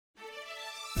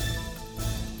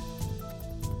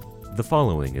The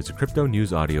following is a crypto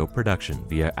news audio production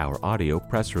via our audio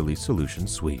press release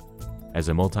solutions suite. As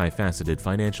a multifaceted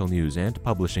financial news and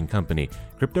publishing company,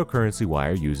 Cryptocurrency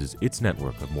Wire uses its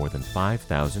network of more than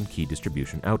 5,000 key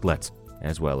distribution outlets,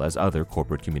 as well as other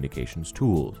corporate communications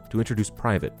tools, to introduce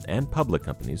private and public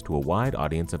companies to a wide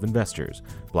audience of investors,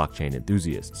 blockchain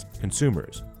enthusiasts,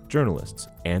 consumers, journalists,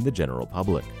 and the general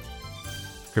public.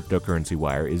 Cryptocurrency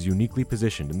Wire is uniquely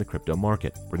positioned in the crypto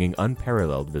market, bringing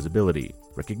unparalleled visibility,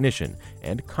 recognition,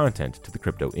 and content to the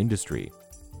crypto industry.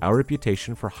 Our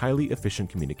reputation for highly efficient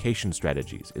communication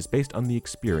strategies is based on the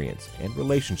experience and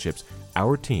relationships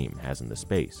our team has in the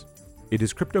space. It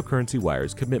is Cryptocurrency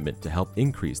Wire's commitment to help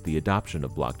increase the adoption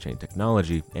of blockchain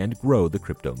technology and grow the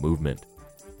crypto movement.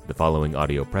 The following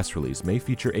audio press release may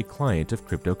feature a client of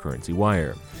Cryptocurrency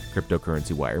Wire.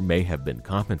 Cryptocurrency Wire may have been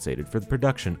compensated for the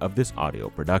production of this audio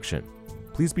production.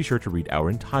 Please be sure to read our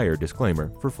entire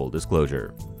disclaimer for full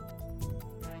disclosure.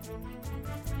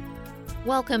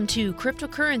 Welcome to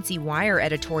Cryptocurrency Wire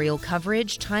editorial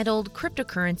coverage titled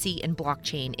Cryptocurrency and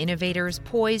Blockchain Innovators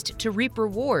Poised to Reap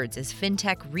Rewards as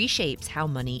Fintech Reshapes How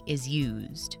Money is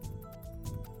Used.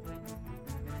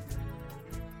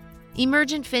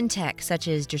 Emergent fintech such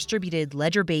as distributed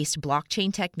ledger-based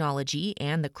blockchain technology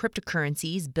and the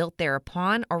cryptocurrencies built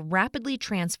thereupon are rapidly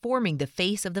transforming the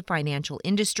face of the financial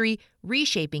industry,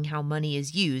 reshaping how money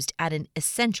is used at an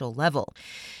essential level.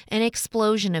 An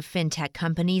explosion of fintech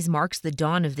companies marks the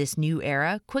dawn of this new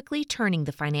era, quickly turning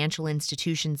the financial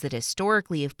institutions that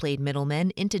historically have played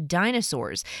middlemen into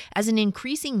dinosaurs as an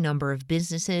increasing number of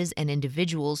businesses and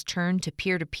individuals turn to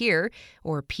peer-to-peer,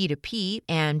 or P2P,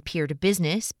 and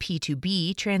peer-to-business,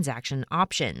 P2B, transaction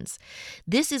options.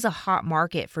 This is a hot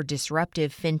market for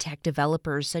disruptive fintech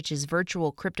developers such as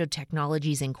Virtual Crypto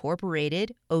Technologies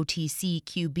Incorporated,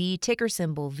 OTCQB, ticker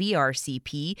symbol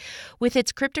VRCP, with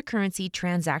its cryptocurrency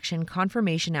transaction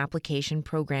confirmation application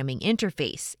programming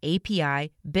interface,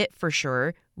 API,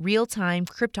 Bit4Sure, real-time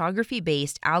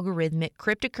cryptography-based algorithmic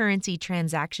cryptocurrency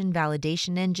transaction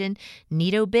validation engine,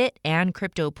 NetoBit, and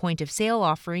crypto point-of-sale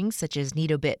offerings such as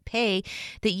NetoBit Pay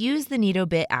that use the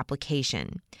NetoBit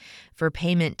application. For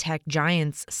payment tech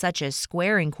giants such as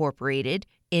Square Incorporated,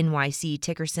 NYSE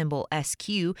ticker symbol SQ,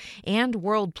 and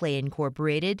Worldpay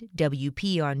Incorporated,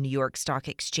 WP on New York Stock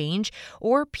Exchange,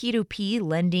 or P2P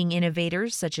lending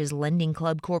innovators such as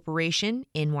LendingClub Corporation,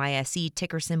 NYSE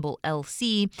ticker symbol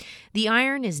LC, the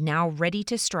iron is now ready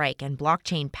to strike, and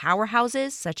blockchain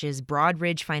powerhouses such as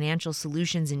Broadridge Financial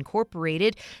Solutions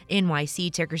Incorporated,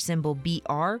 NYSE ticker symbol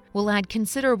BR, will add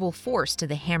considerable force to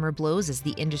the hammer blows as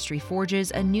the industry forges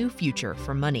a new future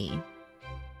for money.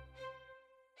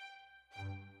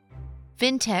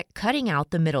 Fintech cutting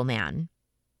out the middleman.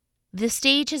 The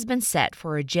stage has been set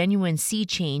for a genuine sea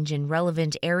change in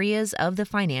relevant areas of the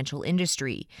financial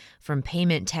industry, from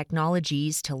payment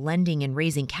technologies to lending and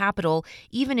raising capital,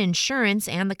 even insurance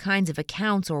and the kinds of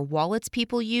accounts or wallets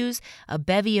people use. A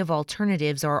bevy of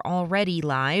alternatives are already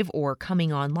live or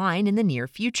coming online in the near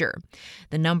future.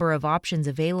 The number of options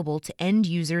available to end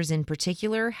users in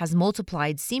particular has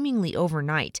multiplied seemingly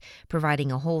overnight,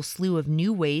 providing a whole slew of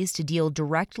new ways to deal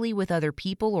directly with other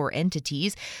people or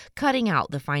entities, cutting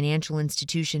out the financial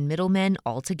institution middlemen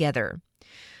altogether.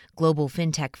 Global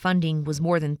fintech funding was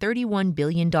more than $31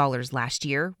 billion last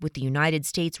year, with the United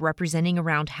States representing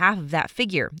around half of that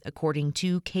figure, according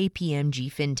to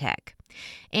KPMG Fintech.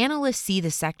 Analysts see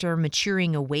the sector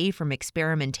maturing away from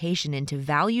experimentation into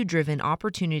value-driven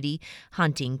opportunity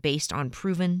hunting based on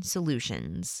proven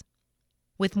solutions.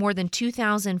 With more than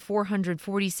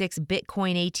 2,446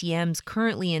 Bitcoin ATMs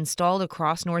currently installed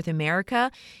across North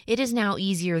America, it is now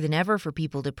easier than ever for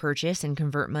people to purchase and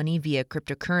convert money via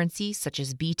cryptocurrency such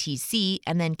as BTC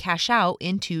and then cash out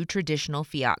into traditional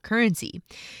fiat currency.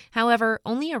 However,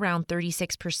 only around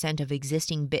 36% of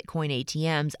existing Bitcoin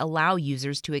ATMs allow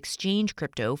users to exchange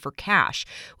crypto for cash,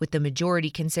 with the majority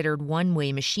considered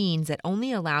one-way machines that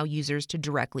only allow users to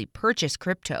directly purchase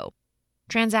crypto.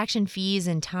 Transaction fees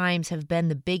and times have been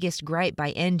the biggest gripe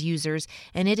by end users,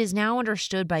 and it is now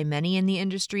understood by many in the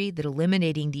industry that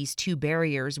eliminating these two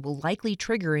barriers will likely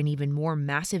trigger an even more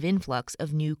massive influx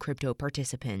of new crypto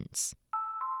participants.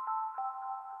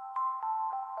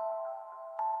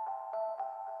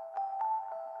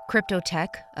 Cryptotech,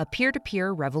 a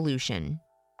peer-to-peer revolution.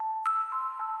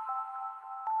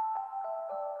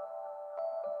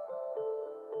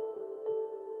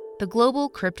 The global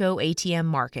crypto ATM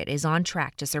market is on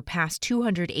track to surpass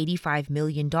 $285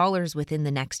 million within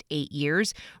the next 8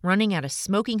 years, running at a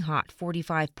smoking hot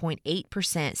 45.8%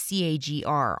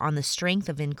 CAGR on the strength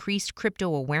of increased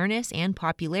crypto awareness and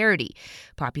popularity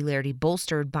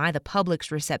bolstered by the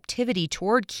public's receptivity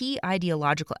toward key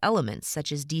ideological elements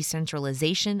such as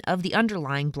decentralization of the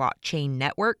underlying blockchain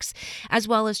networks, as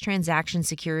well as transaction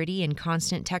security and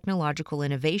constant technological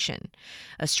innovation.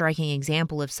 A striking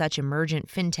example of such emergent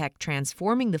fintech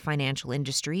transforming the financial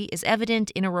industry is evident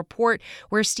in a report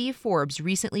where Steve Forbes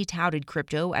recently touted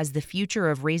crypto as the future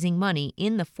of raising money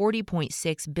in the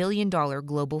 $40.6 billion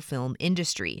global film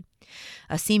industry.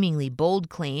 A seemingly bold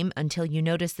claim until you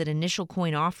notice that initial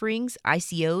coin offerings,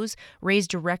 ICOs,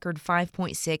 raised a record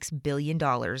 $5.6 billion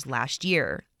last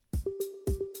year.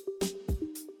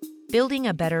 Building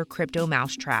a better crypto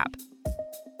mousetrap.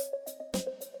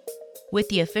 With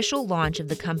the official launch of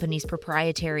the company's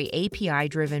proprietary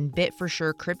API-driven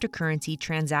Bit4Sure cryptocurrency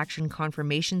transaction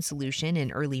confirmation solution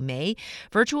in early May,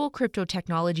 Virtual Crypto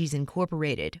Technologies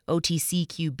Incorporated,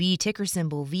 OTCQB ticker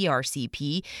symbol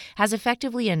VRCP, has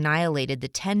effectively annihilated the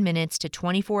 10 minutes to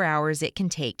 24 hours it can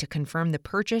take to confirm the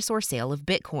purchase or sale of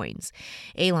Bitcoins.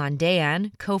 Elan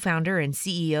Dayan, co-founder and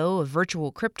CEO of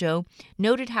Virtual Crypto,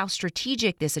 noted how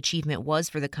strategic this achievement was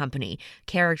for the company,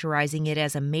 characterizing it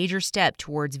as a major step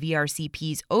towards VRCP's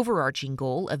overarching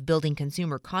goal of building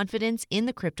consumer confidence in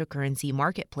the cryptocurrency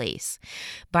marketplace.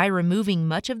 By removing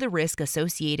much of the risk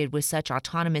associated with such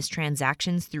autonomous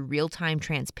transactions through real-time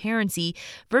transparency,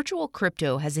 Virtual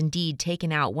Crypto has indeed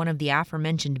taken out one of the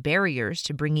aforementioned barriers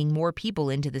to bringing more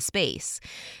people into the space.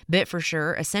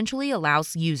 Bit4Sure essentially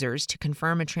allows users to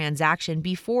confirm a transaction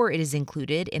before it is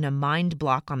included in a mined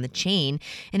block on the chain,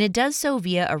 and it does so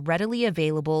via a readily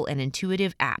available and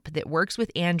intuitive app that works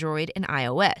with Android and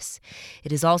iOS.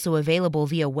 It is also available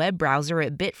via web browser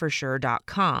at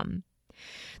bit4sure.com.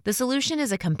 The solution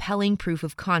is a compelling proof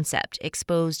of concept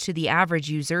exposed to the average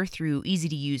user through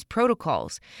easy-to-use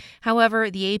protocols. However,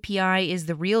 the API is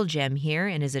the real gem here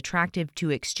and is attractive to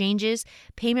exchanges,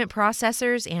 payment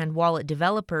processors, and wallet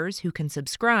developers who can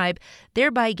subscribe,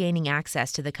 thereby gaining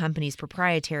access to the company's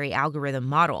proprietary algorithm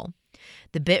model.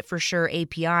 The Bit4Sure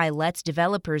API lets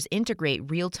developers integrate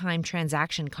real-time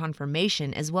transaction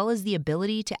confirmation as well as the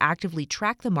ability to actively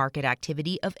track the market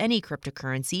activity of any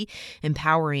cryptocurrency,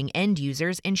 empowering end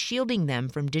users and shielding them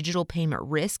from digital payment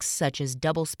risks such as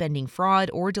double spending fraud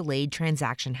or delayed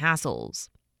transaction hassles.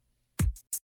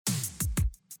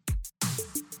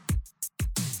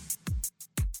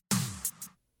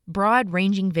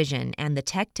 Broad-ranging vision and the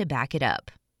tech to back it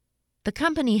up. The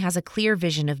company has a clear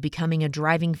vision of becoming a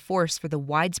driving force for the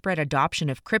widespread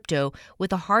adoption of crypto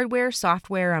with a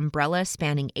hardware-software umbrella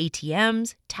spanning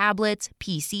ATMs, tablets,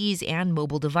 PCs, and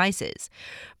mobile devices.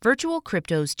 Virtual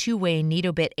Crypto's two-way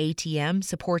NetoBit ATM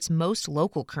supports most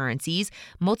local currencies,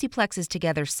 multiplexes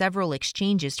together several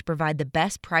exchanges to provide the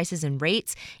best prices and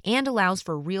rates, and allows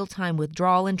for real-time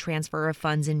withdrawal and transfer of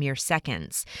funds in mere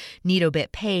seconds.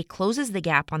 NetoBit Pay closes the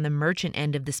gap on the merchant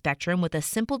end of the spectrum with a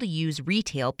simple-to-use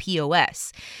retail POS.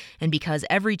 And because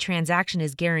every transaction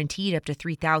is guaranteed up to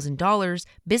 $3,000,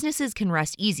 businesses can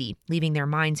rest easy, leaving their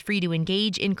minds free to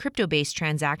engage in crypto-based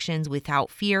transactions without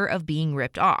fear of being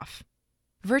ripped off.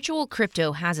 Virtual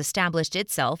Crypto has established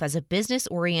itself as a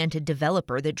business-oriented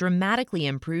developer that dramatically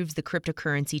improves the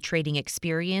cryptocurrency trading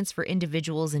experience for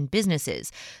individuals and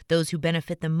businesses, those who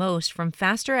benefit the most from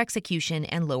faster execution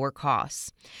and lower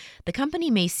costs. The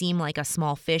company may seem like a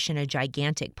small fish in a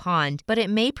gigantic pond, but it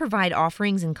may provide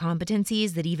offerings and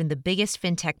competencies that even the biggest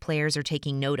fintech players are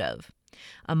taking note of.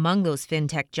 Among those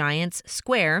fintech giants,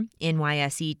 Square,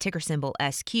 NYSE ticker symbol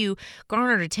SQ,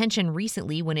 garnered attention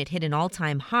recently when it hit an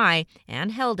all-time high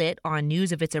and held it on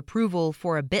news of its approval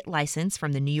for a bit license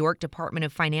from the New York Department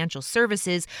of Financial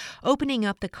Services, opening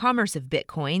up the commerce of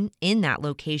Bitcoin in that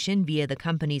location via the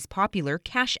company's popular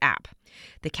Cash App.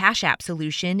 The Cash App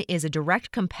solution is a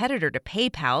direct competitor to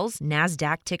PayPal's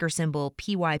NASDAQ ticker symbol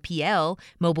PYPL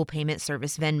mobile payment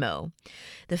service Venmo.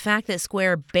 The fact that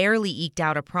Square barely eked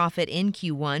out a profit in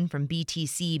Q1 from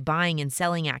BTC buying and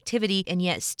selling activity and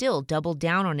yet still doubled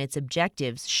down on its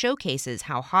objectives showcases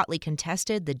how hotly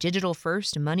contested the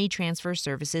digital-first money transfer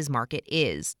services market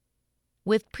is.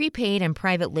 With prepaid and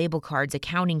private label cards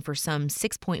accounting for some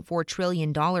 $6.4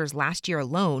 trillion last year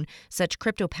alone, such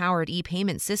crypto-powered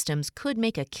e-payment systems could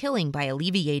make a killing by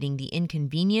alleviating the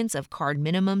inconvenience of card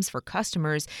minimums for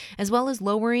customers, as well as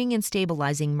lowering and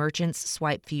stabilizing merchants'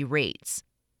 swipe fee rates.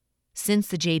 Since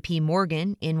the JP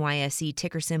Morgan, NYSE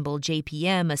ticker symbol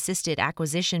JPM assisted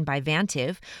acquisition by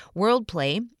Vantiv,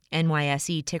 Worldpay,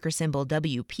 NYSE ticker symbol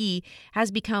WP,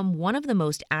 has become one of the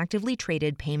most actively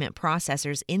traded payment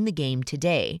processors in the game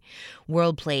today.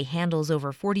 Worldpay handles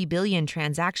over 40 billion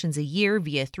transactions a year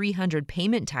via 300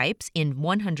 payment types in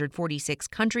 146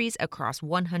 countries across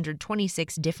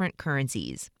 126 different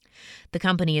currencies. The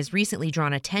company has recently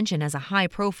drawn attention as a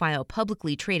high-profile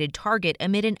publicly traded target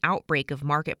amid an outbreak of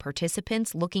market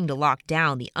participants looking to lock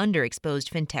down the underexposed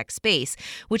fintech space,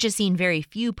 which has seen very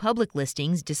few public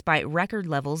listings despite record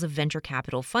levels of venture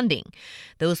capital funding.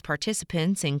 Those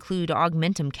participants include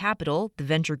Augmentum Capital, the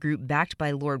venture group backed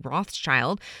by Lord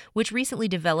Rothschild, which recently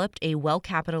developed a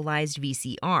well-capitalized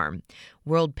VC arm.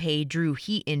 Worldpay drew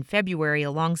heat in February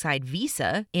alongside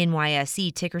Visa,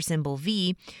 NYSE ticker symbol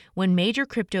V, when major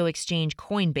crypto exchange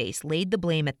Coinbase laid the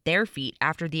blame at their feet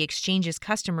after the exchange's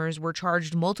customers were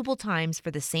charged multiple times for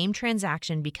the same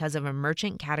transaction because of a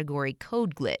merchant category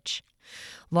code glitch.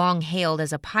 Long hailed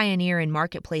as a pioneer in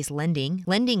marketplace lending,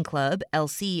 LendingClub,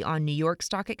 LC on New York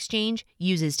Stock Exchange,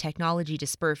 uses technology to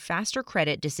spur faster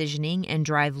credit decisioning and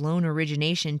drive loan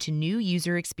origination to new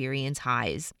user experience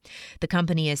highs. The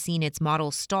company has seen its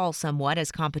model stall somewhat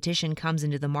as competition comes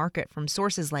into the market from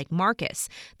sources like Marcus,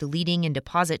 the leading and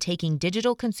deposit-taking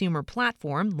digital consumer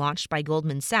platform launched by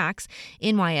Goldman Sachs,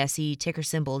 NYSE ticker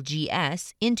symbol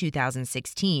GS, in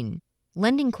 2016.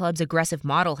 LendingClub's aggressive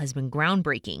model has been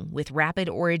groundbreaking, with rapid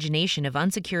origination of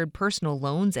unsecured personal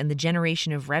loans and the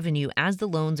generation of revenue as the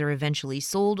loans are eventually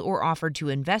sold or offered to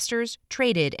investors,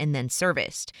 traded, and then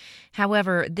serviced.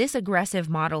 However, this aggressive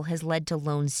model has led to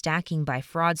loan stacking by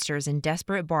fraudsters and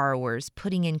desperate borrowers,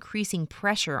 putting increasing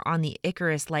pressure on the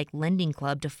Icarus-like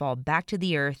LendingClub to fall back to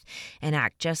the earth and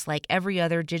act just like every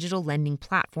other digital lending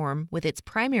platform, with its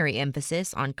primary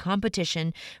emphasis on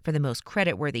competition for the most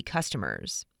creditworthy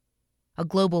customers. A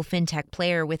global fintech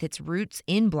player with its roots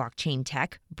in blockchain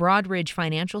tech, Broadridge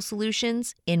Financial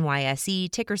Solutions, NYSE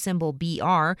ticker symbol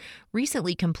BR,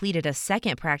 recently completed a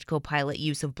second practical pilot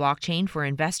use of blockchain for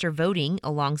investor voting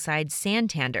alongside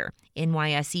Santander,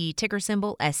 NYSE ticker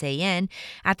symbol SAN,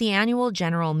 at the annual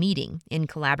general meeting in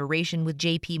collaboration with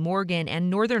JP Morgan and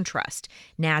Northern Trust,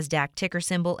 NASDAQ ticker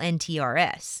symbol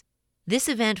NTRS. This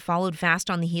event followed fast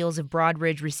on the heels of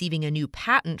Broadridge receiving a new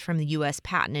patent from the U.S.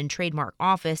 Patent and Trademark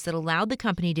Office that allowed the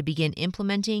company to begin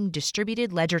implementing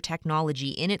distributed ledger technology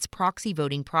in its proxy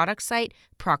voting product site,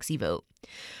 ProxyVote.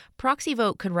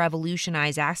 ProxyVote could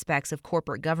revolutionize aspects of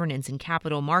corporate governance in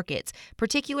capital markets,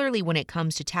 particularly when it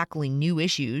comes to tackling new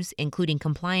issues, including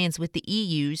compliance with the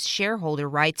EU's Shareholder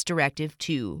Rights Directive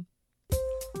II.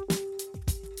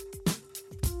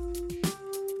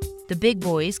 The big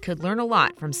boys could learn a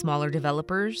lot from smaller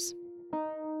developers.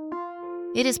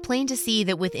 It is plain to see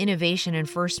that with innovation and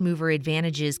first-mover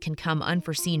advantages can come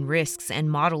unforeseen risks and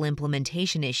model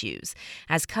implementation issues.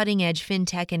 As cutting-edge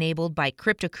fintech enabled by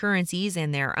cryptocurrencies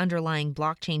and their underlying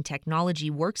blockchain technology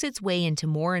works its way into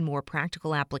more and more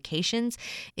practical applications,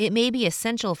 it may be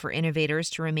essential for innovators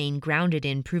to remain grounded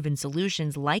in proven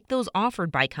solutions like those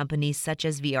offered by companies such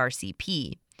as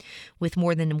VRCP. With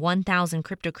more than 1,000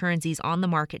 cryptocurrencies on the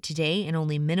market today and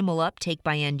only minimal uptake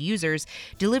by end users,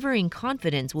 delivering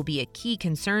confidence will be a key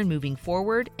concern moving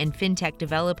forward, and fintech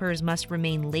developers must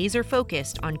remain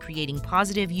laser-focused on creating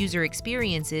positive user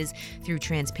experiences through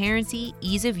transparency,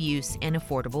 ease of use, and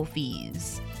affordable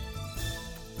fees.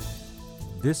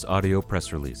 This audio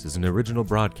press release is an original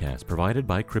broadcast provided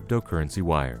by Cryptocurrency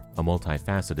Wire, a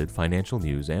multifaceted financial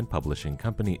news and publishing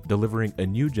company delivering a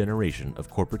new generation of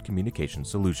corporate communication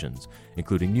solutions,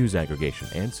 including news aggregation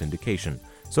and syndication,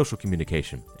 social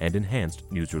communication, and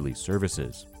enhanced news release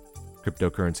services.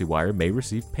 Cryptocurrency Wire may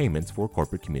receive payments for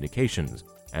corporate communications,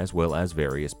 as well as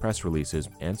various press releases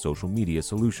and social media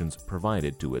solutions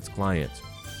provided to its clients.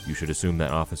 You should assume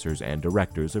that officers and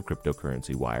directors of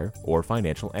Cryptocurrency Wire or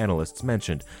financial analysts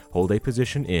mentioned hold a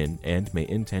position in and may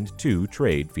intend to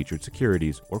trade featured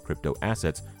securities or crypto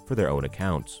assets for their own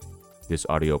accounts. This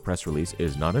audio press release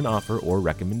is not an offer or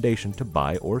recommendation to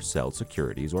buy or sell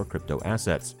securities or crypto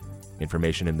assets.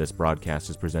 Information in this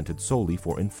broadcast is presented solely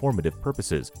for informative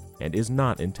purposes and is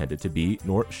not intended to be,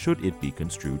 nor should it be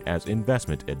construed as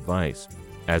investment advice.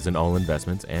 As in all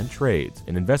investments and trades,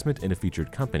 an investment in a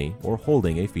featured company or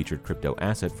holding a featured crypto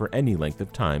asset for any length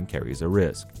of time carries a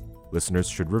risk. Listeners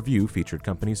should review featured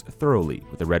companies thoroughly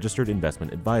with a registered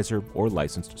investment advisor or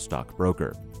licensed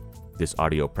stockbroker. This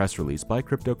audio press release by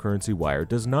Cryptocurrency Wire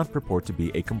does not purport to be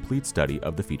a complete study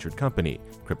of the featured company,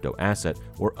 crypto asset,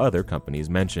 or other companies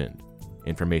mentioned.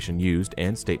 Information used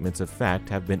and statements of fact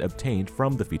have been obtained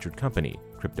from the featured company,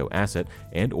 crypto asset,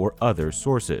 and/or other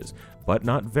sources, but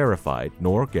not verified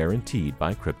nor guaranteed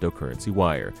by Cryptocurrency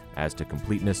Wire as to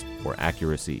completeness or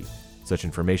accuracy. Such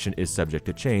information is subject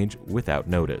to change without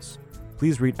notice.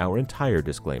 Please read our entire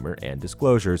disclaimer and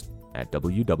disclosures at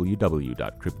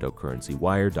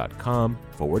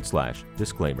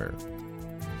www.cryptocurrencywire.com/disclaimer.